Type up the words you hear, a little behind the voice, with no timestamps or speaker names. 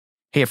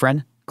Hey,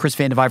 friend. Chris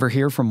Vandeviver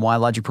here from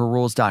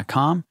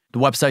WhyLogicProRules.com, the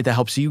website that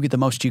helps you get the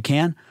most you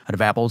can out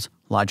of Apple's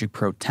Logic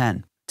Pro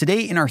 10.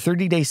 Today, in our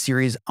 30-day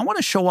series, I want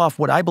to show off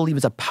what I believe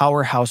is a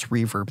powerhouse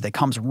reverb that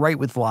comes right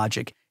with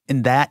Logic,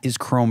 and that is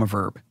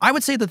Chromaverb. I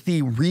would say that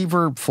the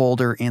reverb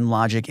folder in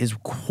Logic is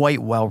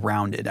quite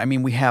well-rounded. I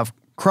mean, we have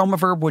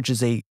Chromaverb, which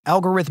is a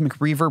algorithmic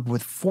reverb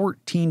with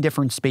 14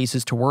 different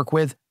spaces to work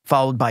with,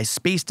 followed by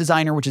Space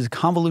Designer, which is a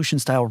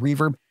convolution-style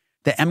reverb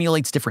that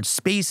emulates different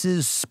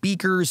spaces,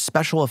 speakers,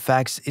 special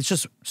effects. It's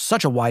just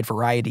such a wide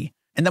variety.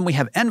 And then we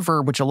have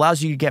Nverb, which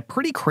allows you to get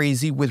pretty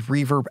crazy with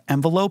reverb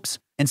envelopes.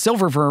 And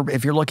Silververb,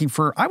 if you're looking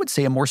for, I would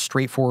say, a more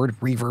straightforward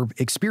reverb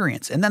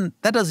experience. And then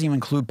that doesn't even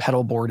include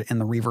pedal board and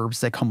the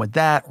reverbs that come with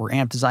that, or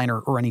amp designer,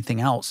 or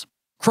anything else.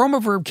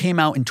 Chromaverb came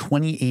out in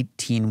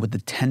 2018 with the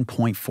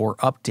 10.4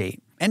 update.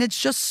 And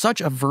it's just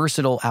such a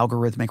versatile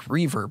algorithmic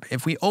reverb.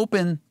 If we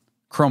open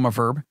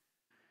Chromaverb,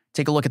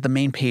 take a look at the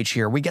main page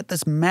here, we get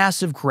this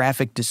massive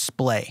graphic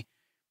display,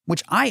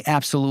 which I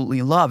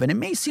absolutely love. And it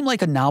may seem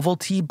like a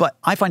novelty, but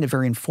I find it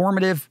very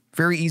informative,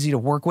 very easy to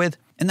work with.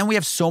 And then we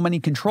have so many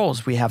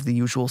controls. We have the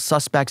usual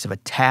suspects of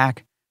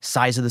attack,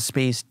 size of the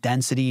space,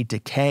 density,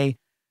 decay.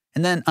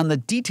 And then on the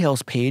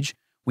details page,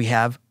 we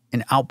have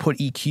an output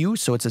EQ,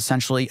 so it's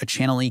essentially a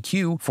channel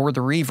EQ for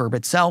the reverb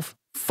itself,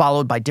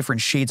 followed by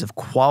different shades of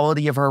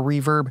quality of our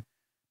reverb,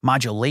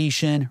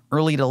 modulation,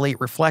 early to late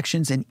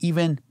reflections, and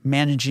even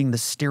managing the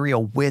stereo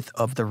width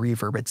of the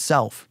reverb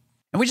itself.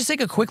 And we just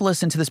take a quick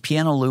listen to this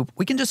piano loop,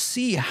 we can just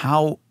see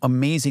how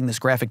amazing this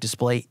graphic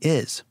display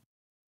is.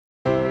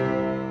 I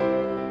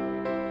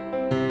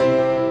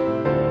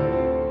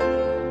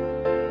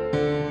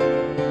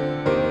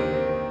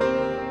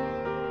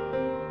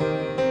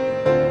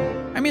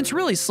mean, it's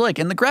really slick,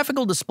 and the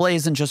graphical display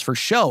isn't just for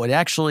show, it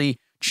actually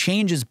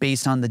changes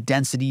based on the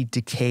density,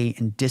 decay,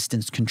 and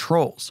distance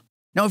controls.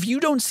 Now, if you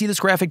don't see this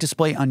graphic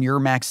display on your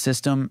Mac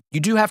system, you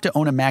do have to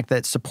own a Mac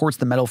that supports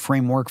the Metal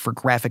framework for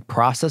graphic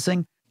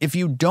processing. If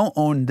you don't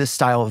own this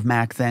style of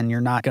Mac, then you're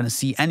not going to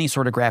see any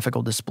sort of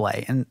graphical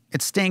display. And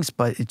it stinks,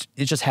 but it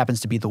just happens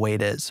to be the way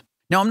it is.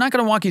 Now, I'm not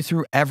going to walk you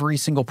through every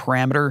single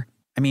parameter.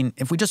 I mean,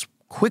 if we just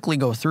quickly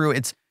go through,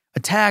 it's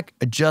attack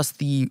adjusts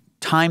the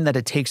time that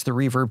it takes the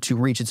reverb to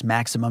reach its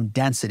maximum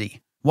density,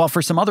 while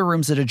for some other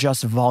rooms, it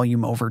adjusts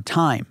volume over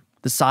time.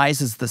 The size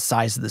is the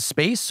size of the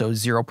space, so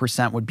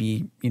 0% would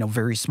be,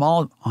 very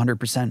small,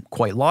 100%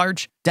 quite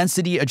large.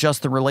 Density adjusts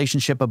the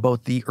relationship of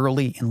both the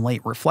early and late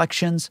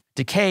reflections.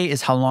 Decay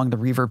is how long the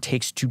reverb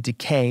takes to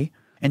decay.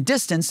 And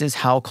distance is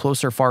how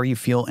close or far you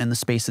feel in the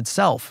space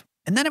itself.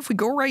 And then if we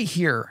go right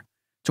here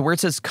to where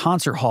it says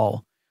concert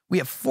hall, we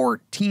have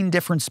 14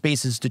 different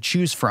spaces to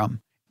choose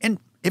from. And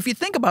if you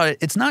think about it,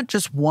 it's not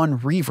just one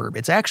reverb.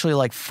 It's actually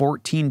like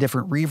 14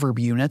 different reverb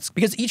units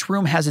because each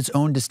room has its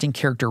own distinct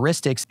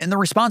characteristics and the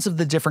response of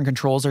the different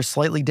controls are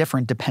slightly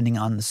different depending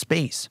on the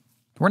space.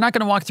 We're not going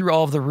to walk through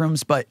all of the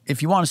rooms, but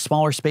if you want a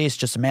smaller space,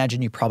 just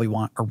imagine you probably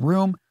want a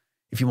room.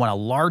 If you want a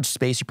large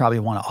space, you probably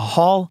want a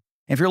hall.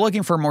 And if you're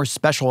looking for a more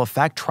special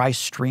effect, try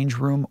Strange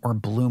Room or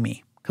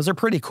Bloomy because they're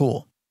pretty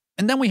cool.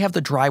 And then we have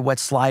the dry-wet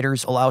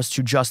sliders allow us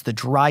to adjust the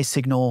dry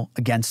signal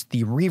against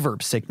the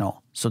reverb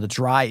signal. So the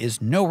dry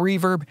is no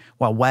reverb,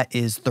 while wet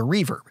is the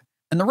reverb.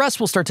 And the rest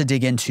we'll start to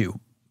dig into.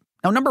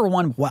 Now, number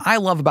one, what I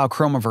love about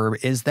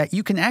Chromaverb is that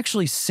you can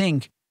actually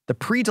sync the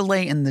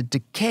pre-delay and the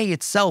decay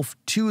itself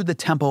to the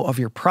tempo of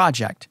your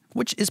project,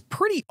 which is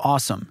pretty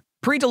awesome.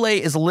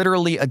 Pre-delay is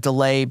literally a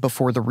delay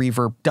before the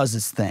reverb does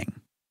its thing.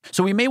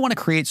 So we may want to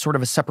create sort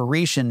of a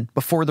separation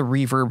before the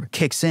reverb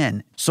kicks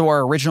in. So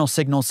our original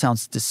signal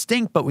sounds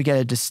distinct, but we get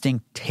a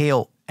distinct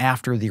tail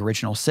after the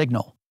original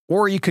signal.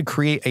 Or you could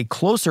create a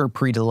closer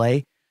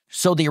pre-delay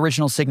so the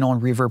original signal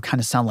and reverb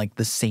kind of sound like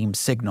the same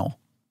signal.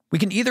 We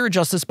can either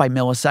adjust this by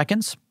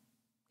milliseconds,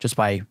 just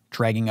by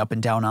dragging up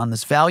and down on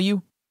this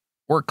value,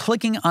 or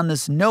clicking on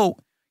this note,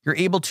 you're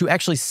able to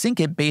actually sync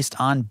it based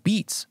on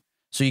beats.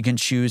 So you can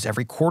choose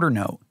every quarter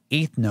note,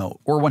 eighth note,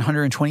 or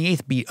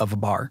 128th beat of a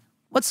bar.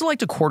 Let's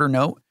select a quarter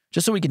note,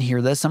 just so we can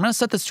hear this. I'm going to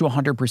set this to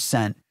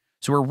 100%.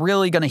 So we're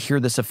really going to hear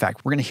this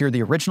effect. We're going to hear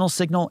the original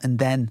signal and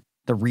then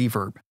the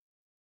reverb.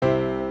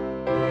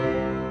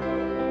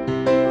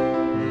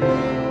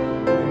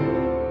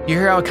 You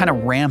hear how it kind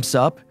of ramps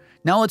up?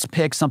 Now let's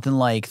pick something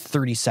like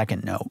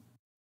 30-second note.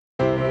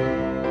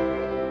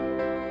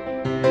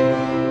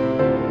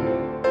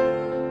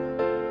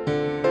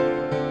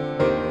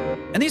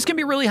 And these can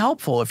be really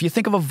helpful. If you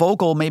think of a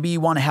vocal, maybe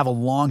you want to have a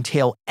long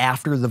tail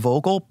after the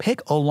vocal,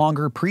 pick a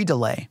longer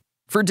pre-delay.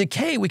 For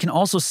decay, we can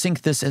also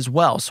sync this as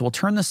well. So we'll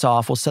turn this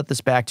off, we'll set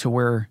this back to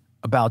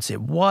whereabouts it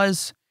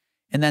was,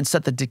 and then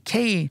set the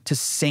decay to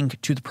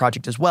sync to the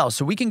project as well.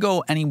 So we can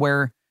go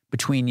anywhere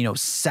between,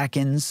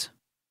 seconds,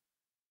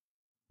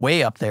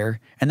 way up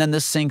there, and then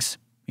this syncs,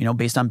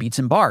 based on beats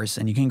and bars,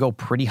 and you can go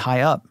pretty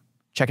high up.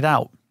 Check it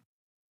out.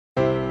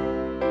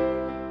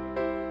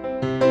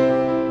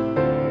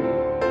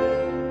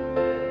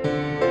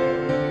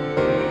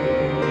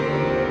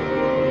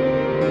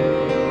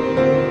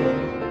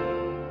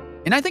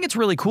 And I think it's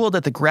really cool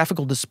that the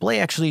graphical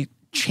display actually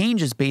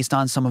changes based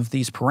on some of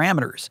these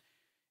parameters.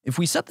 If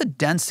we set the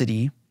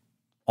density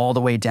all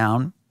the way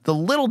down, the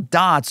little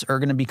dots are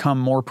going to become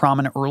more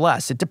prominent or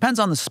less. It depends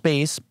on the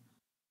space.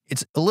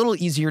 It's a little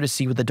easier to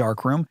see with the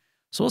darkroom.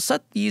 So we'll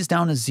set these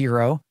down to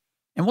 0,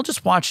 and we'll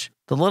just watch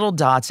the little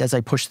dots as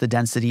I push the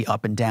density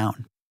up and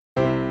down.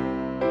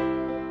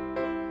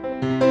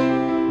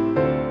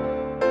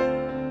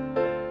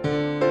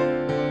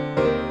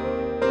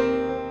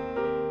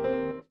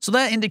 So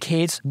that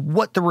indicates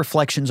what the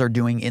reflections are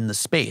doing in the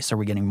space. Are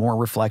we getting more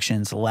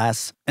reflections,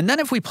 less? And then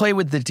if we play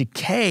with the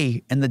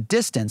decay and the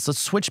distance, let's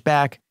switch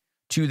back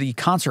to the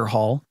concert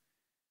hall.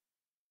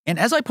 And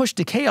as I push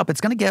decay up, it's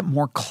going to get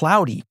more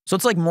cloudy. So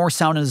it's like more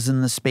sound is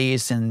in the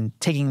space and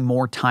taking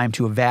more time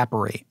to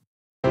evaporate.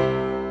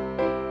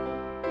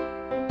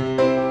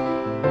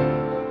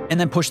 And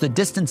then push the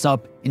distance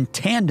up in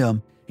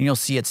tandem, and you'll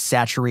see it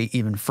saturate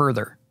even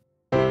further.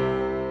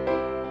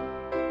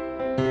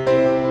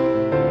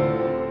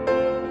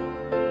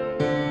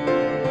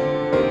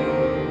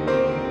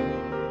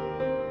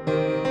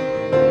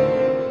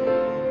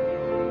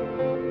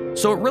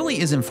 So it really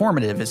is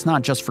informative. It's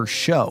not just for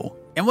show.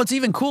 And what's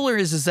even cooler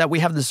is that we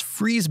have this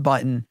freeze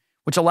button,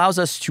 which allows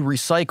us to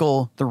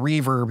recycle the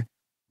reverb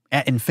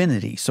at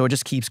infinity. So it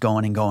just keeps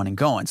going and going and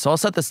going. So I'll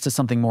set this to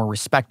something more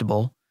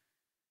respectable.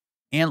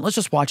 And let's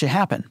just watch it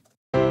happen.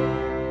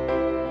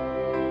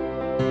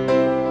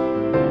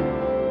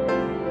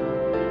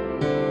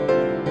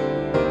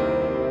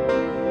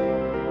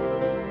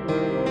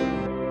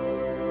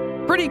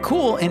 Pretty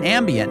cool and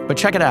ambient, but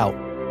check it out.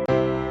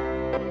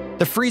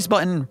 The freeze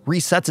button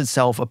resets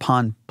itself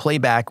upon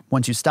playback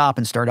once you stop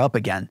and start up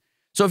again.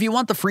 So if you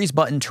want the freeze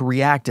button to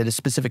react at a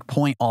specific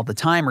point all the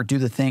time or do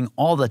the thing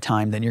all the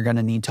time, then you're going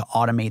to need to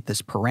automate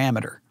this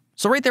parameter.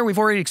 So right there, we've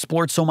already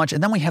explored so much.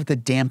 And then we have the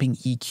damping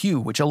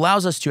EQ, which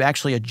allows us to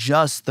actually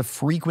adjust the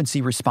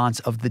frequency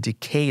response of the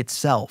decay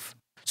itself.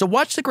 So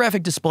watch the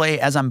graphic display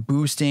as I'm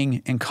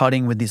boosting and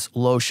cutting with this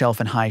low shelf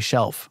and high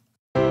shelf.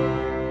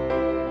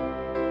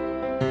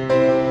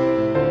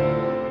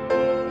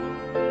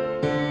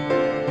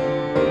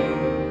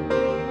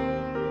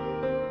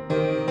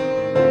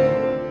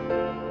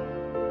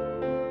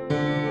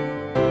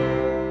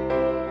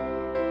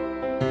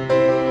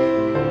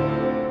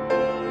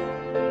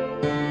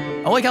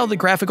 I like how the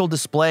graphical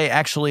display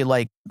actually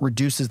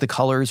reduces the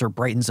colors or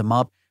brightens them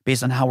up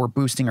based on how we're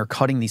boosting or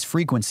cutting these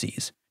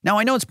frequencies. Now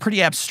I know it's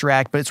pretty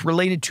abstract, but it's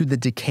related to the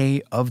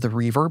decay of the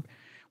reverb,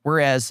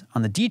 whereas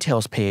on the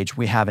details page,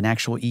 we have an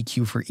actual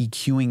EQ for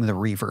EQing the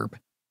reverb.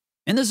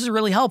 And this is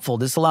really helpful.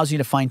 This allows you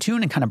to fine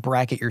tune and kind of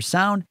bracket your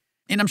sound.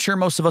 And I'm sure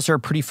most of us are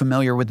pretty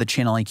familiar with the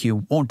channel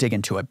EQ, won't dig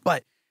into it,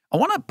 but I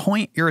want to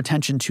point your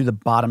attention to the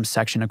bottom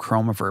section of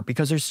Chromaverb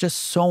because there's just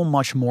so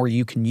much more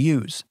you can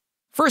use.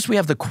 First, we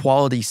have the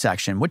quality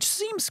section, which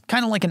seems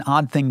kind of like an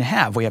odd thing to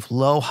have. We have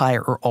low, high,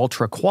 or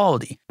ultra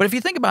quality. But if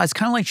you think about it, it's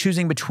kind of like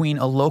choosing between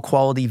a low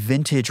quality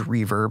vintage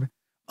reverb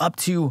up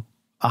to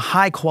a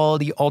high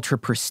quality ultra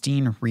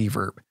pristine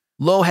reverb.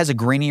 Low has a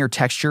grainier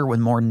texture with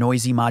more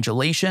noisy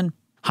modulation.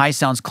 High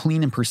sounds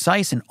clean and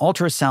precise, and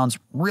ultra sounds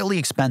really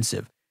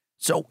expensive.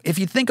 So if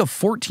you think of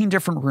 14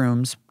 different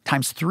rooms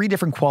times 3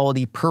 different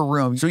quality per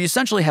room, so you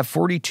essentially have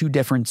 42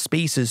 different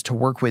spaces to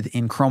work with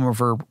in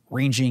Chromaverb,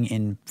 ranging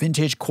in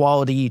vintage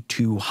quality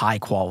to high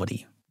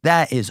quality.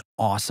 That is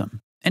awesome.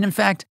 And in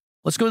fact,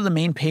 let's go to the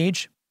main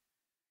page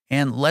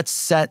and let's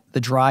set the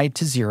dry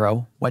to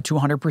 0, wet to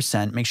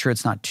 100%, make sure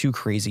it's not too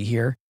crazy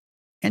here,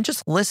 and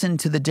just listen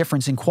to the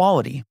difference in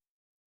quality.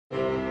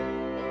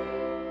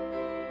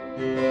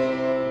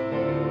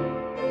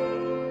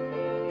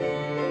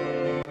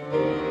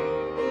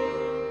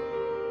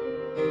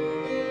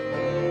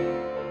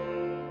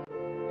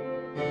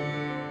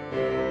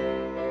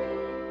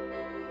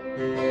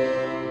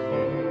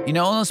 You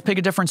know, let's pick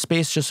a different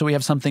space just so we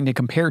have something to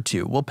compare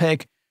to. We'll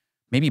pick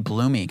maybe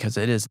Bloomy because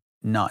it is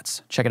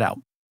nuts. Check it out.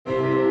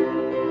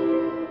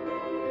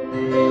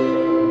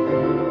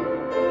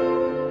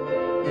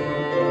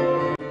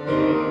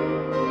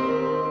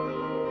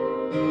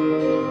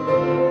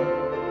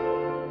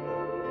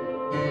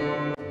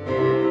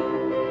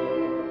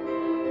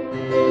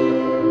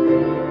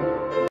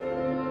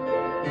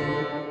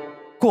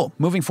 Cool.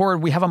 Moving forward,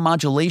 we have a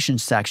modulation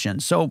section.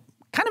 So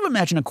kind of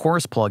imagine a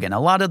chorus plugin. A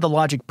lot of the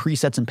Logic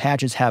presets and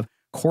patches have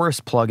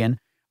chorus plugin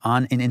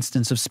on an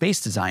instance of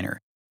Space Designer,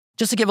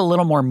 just to give a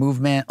little more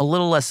movement, a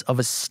little less of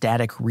a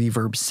static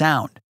reverb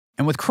sound.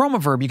 And with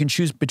Chromaverb, you can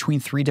choose between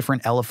 3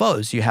 different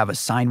LFOs. You have a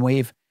sine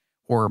wave,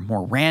 or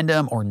more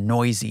random, or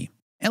noisy.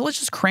 And let's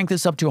just crank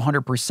this up to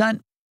 100%,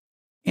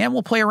 and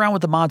we'll play around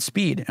with the mod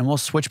speed, and we'll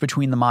switch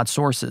between the mod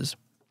sources.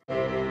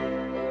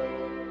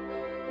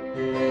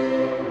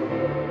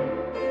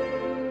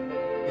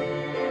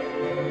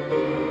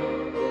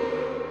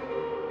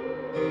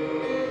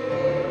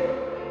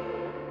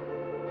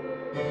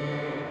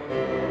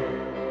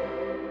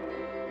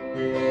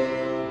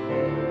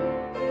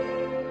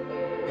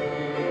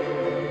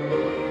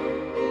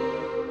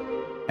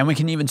 And we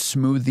can even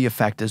smooth the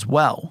effect as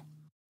well.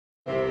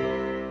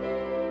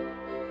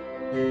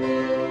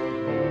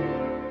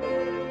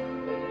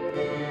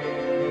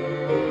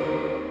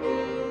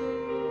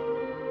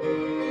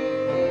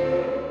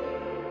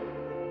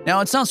 Now,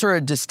 it sounds sort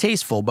of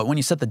distasteful, but when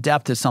you set the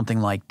depth to something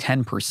like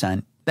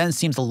 10%, then it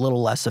seems a little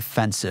less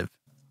offensive.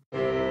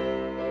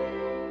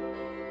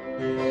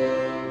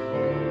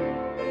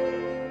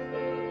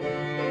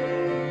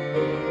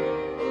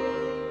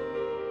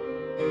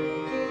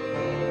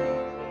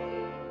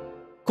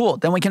 Cool.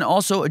 Then we can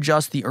also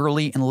adjust the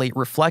early and late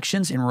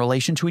reflections in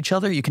relation to each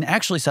other. You can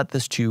actually set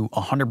this to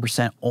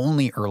 100%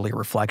 only early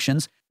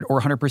reflections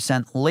or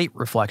 100% late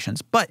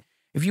reflections. But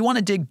if you want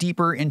to dig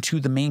deeper into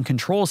the main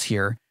controls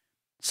here,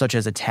 such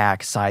as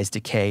attack, size,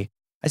 decay,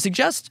 I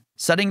suggest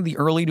setting the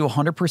early to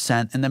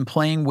 100% and then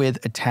playing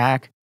with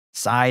attack,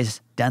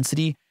 size,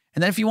 density.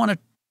 And then if you want to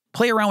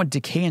play around with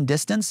decay and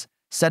distance,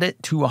 set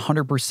it to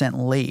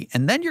 100% late.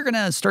 And then you're going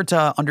to start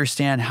to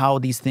understand how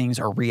these things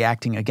are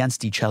reacting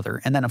against each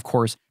other. And then, of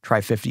course, try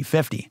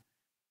 50-50.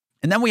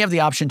 And then we have the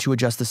option to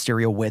adjust the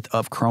stereo width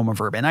of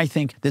Chromaverb. And I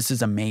think this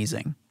is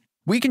amazing.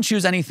 We can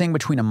choose anything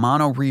between a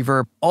mono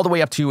reverb all the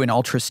way up to an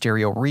ultra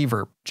stereo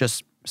reverb.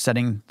 Just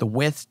setting the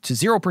width to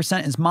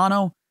 0% is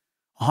mono,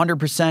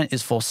 100%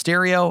 is full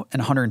stereo, and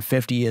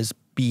 150 is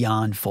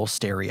beyond full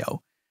stereo.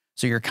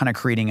 So you're kind of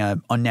creating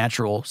a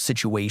unnatural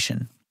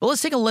situation. But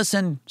let's take a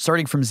listen,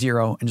 starting from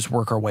 0, and just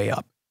work our way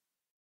up.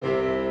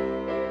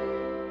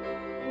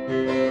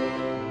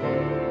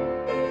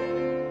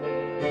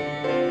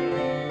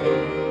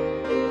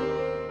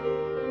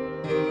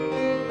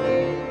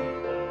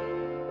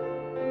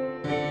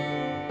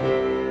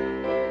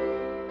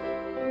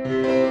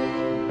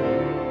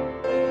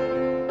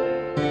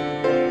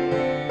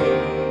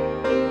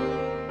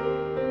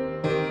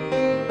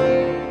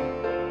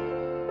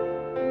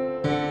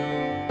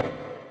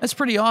 That's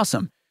pretty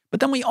awesome. But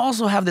then we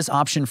also have this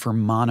option for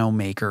Mono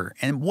Maker.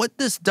 And what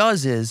this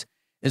does is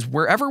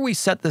wherever we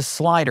set this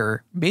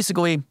slider,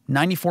 basically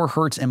 94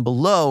 hertz and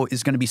below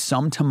is going to be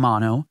summed to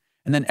mono,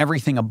 and then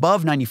everything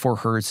above 94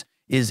 hertz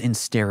is in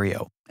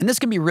stereo. And this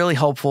can be really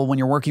helpful when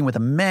you're working with a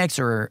mix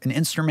or an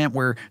instrument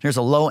where there's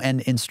a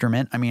low-end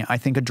instrument. I mean, I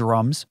think of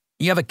drums.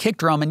 You have a kick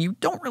drum, and you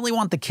don't really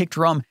want the kick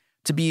drum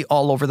to be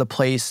all over the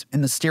place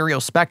in the stereo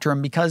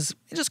spectrum because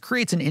it just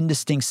creates an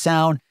indistinct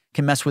sound,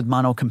 can mess with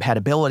mono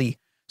compatibility.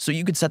 So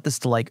you could set this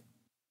to like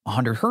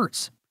 100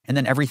 hertz, and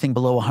then everything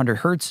below 100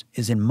 hertz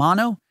is in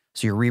mono,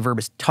 so your reverb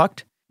is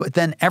tucked, but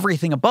then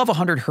everything above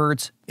 100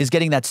 hertz is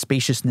getting that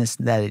spaciousness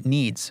that it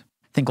needs.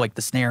 Think like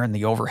the snare and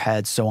the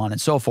overhead, so on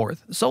and so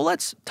forth. So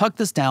let's tuck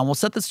this down. We'll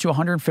set this to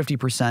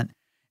 150% and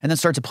then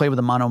start to play with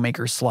the Mono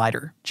Maker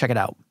slider. Check it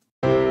out.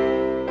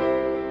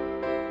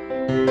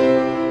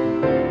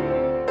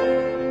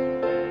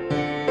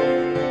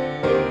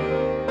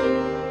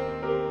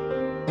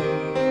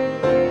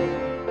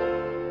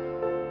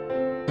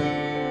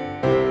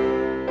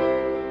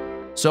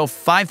 So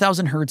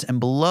 5,000 hertz and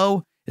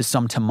below is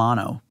summed to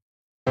mono.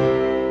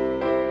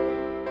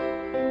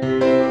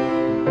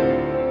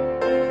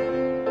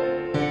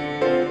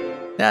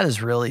 That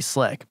is really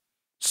slick.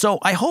 So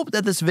I hope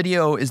that this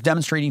video is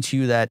demonstrating to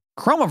you that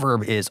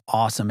Chromaverb is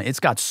awesome. It's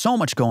got so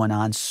much going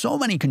on, so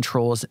many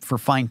controls for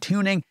fine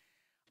tuning.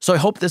 So I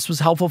hope this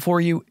was helpful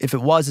for you. If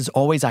it was, as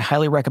always, I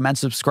highly recommend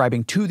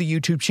subscribing to the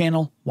YouTube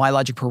channel, Why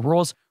Logic Pro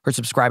Rules, or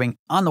subscribing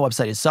on the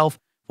website itself,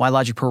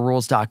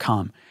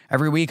 whylogicprorules.com.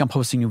 Every week, I'm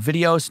posting new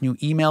videos, new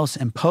emails,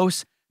 and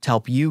posts to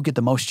help you get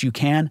the most you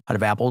can out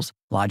of Apple's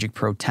Logic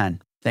Pro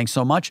 10. Thanks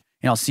so much,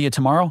 and I'll see you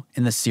tomorrow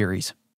in this series.